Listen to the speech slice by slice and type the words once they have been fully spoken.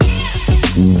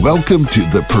Welcome to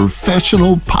the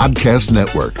Professional Podcast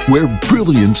Network, where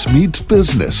brilliance meets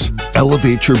business.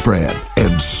 Elevate your brand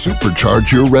and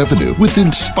supercharge your revenue with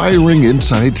inspiring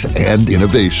insights and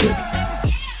innovation.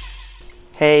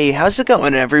 Hey, how's it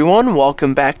going, everyone?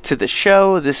 Welcome back to the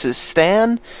show. This is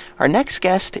Stan. Our next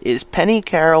guest is Pennie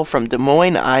Carroll from Des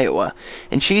Moines, Iowa,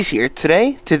 and she's here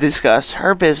today to discuss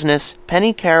her business,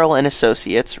 Pennie Carroll &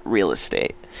 Associates Real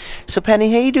Estate. So,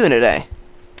 Pennie, how you doing today?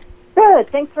 Good.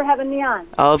 Thanks for having me on.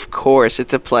 Of course.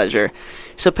 It's a pleasure.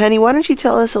 So, Pennie, why don't you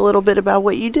tell us a little bit about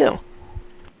what you do?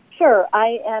 Sure.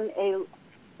 I am a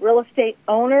real estate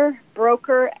owner,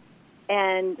 broker,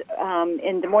 and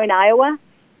in Des Moines, Iowa,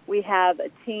 we have a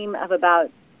team of about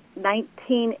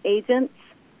 19 agents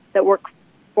that work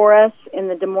for us in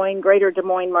the greater Des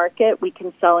Moines market. We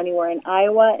can sell anywhere in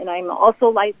Iowa, and I'm also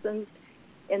licensed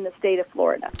in the state of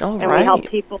Florida. All right. And we help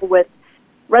people with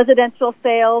residential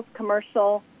sales,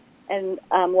 commercial, and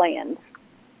land.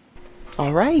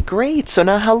 All right, great. So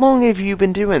now how long have you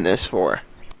been doing this for?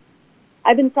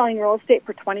 I've been selling real estate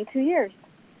for 22 years.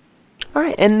 All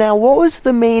right, and now what was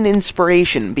the main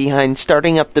inspiration behind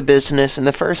starting up the business in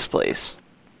the first place?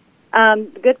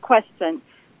 Good question.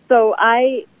 So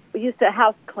I used to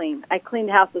house clean. I cleaned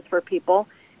houses for people.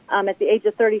 At the age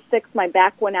of 36, my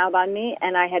back went out on me,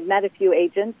 and I had met a few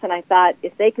agents, and I thought,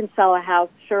 if they can sell a house,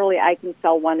 surely I can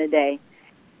sell one a day.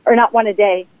 Or not one a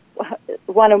day,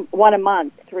 one a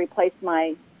month to replace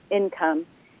my income.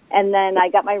 And then I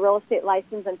got my real estate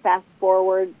license, and fast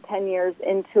forward 10 years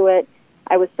into it,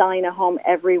 I was selling a home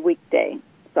every weekday.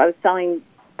 So I was selling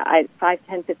 5,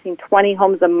 10, 15, 20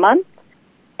 homes a month,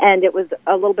 and it was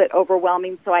a little bit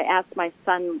overwhelming. So I asked my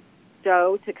son,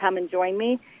 Joe, to come and join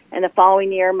me. And the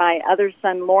following year, my other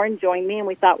son, Lauren, joined me, and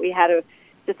we thought we had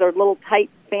just a little tight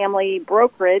family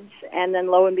brokerage. And then,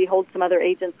 lo and behold, some other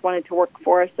agents wanted to work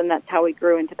for us, and that's how we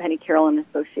grew into Pennie Carroll &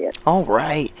 Associates. All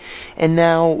right. And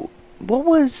now, what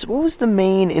was the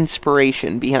main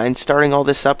inspiration behind starting all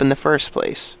this up in the first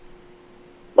place?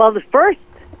 Well, the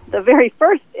very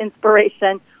first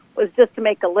inspiration was just to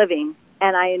make a living,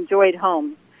 and I enjoyed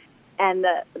homes. And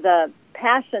the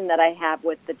passion that I have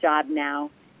with the job now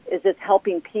is just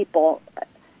helping people,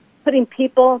 putting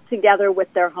people together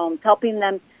with their homes, helping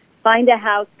them find a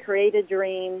house, create a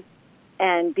dream,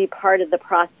 and be part of the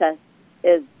process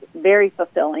is very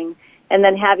fulfilling. And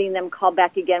then having them call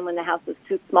back again when the house is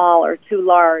too small or too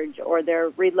large, or they're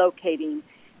relocating,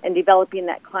 and developing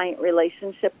that client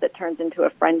relationship that turns into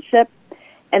a friendship.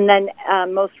 And then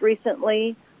most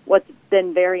recently, what's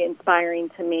been very inspiring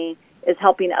to me is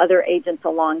helping other agents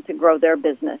along to grow their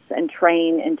business and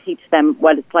train and teach them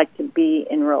what it's like to be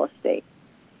in real estate.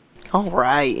 All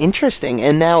right, interesting.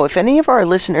 And now, if any of our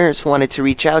listeners wanted to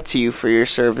reach out to you for your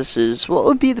services, what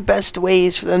would be the best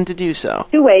ways for them to do so?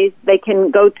 2 ways. They can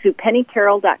go to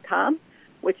penniecarroll.com,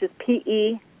 which is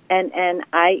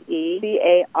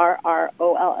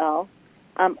PennieCarroll,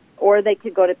 or they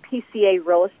could go to PCA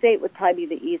Real Estate, would probably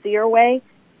be the easier way.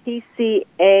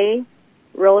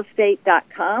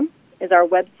 PCArealestate.com is our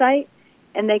website,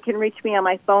 and they can reach me on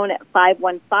my phone at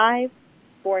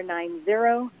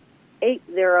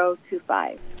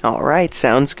 515-490-8025. All right,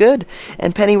 sounds good.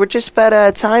 And Pennie, we're just about out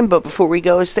of time, but before we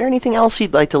go, is there anything else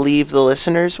you'd like to leave the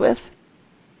listeners with?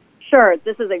 Sure.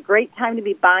 This is a great time to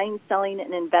be buying, selling,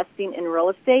 and investing in real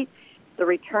estate. The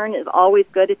return is always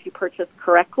good if you purchase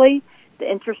correctly. The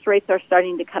interest rates are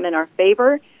starting to come in our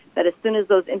favor, but as soon as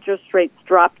those interest rates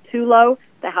drop too low,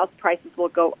 the house prices will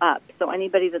go up. So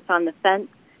anybody that's on the fence,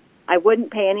 I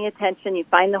wouldn't pay any attention. You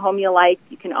find the home you like,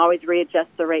 you can always readjust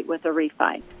the rate with a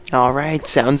refi. All right,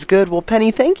 sounds good. Well,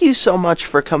 Pennie, thank you so much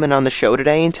for coming on the show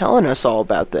today and telling us all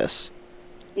about this.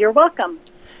 You're welcome.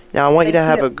 Now, I want you to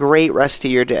have a great rest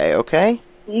of your day, okay?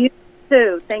 You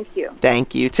too. Thank you.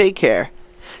 Thank you. Take care.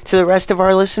 To the rest of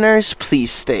our listeners,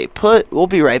 please stay put. We'll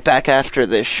be right back after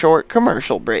this short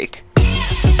commercial break.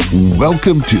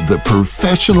 Welcome to the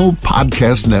Professional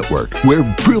Podcast Network, where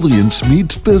brilliance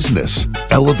meets business.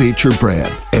 Elevate your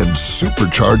brand and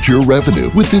supercharge your revenue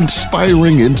with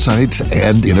inspiring insights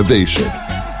and innovation.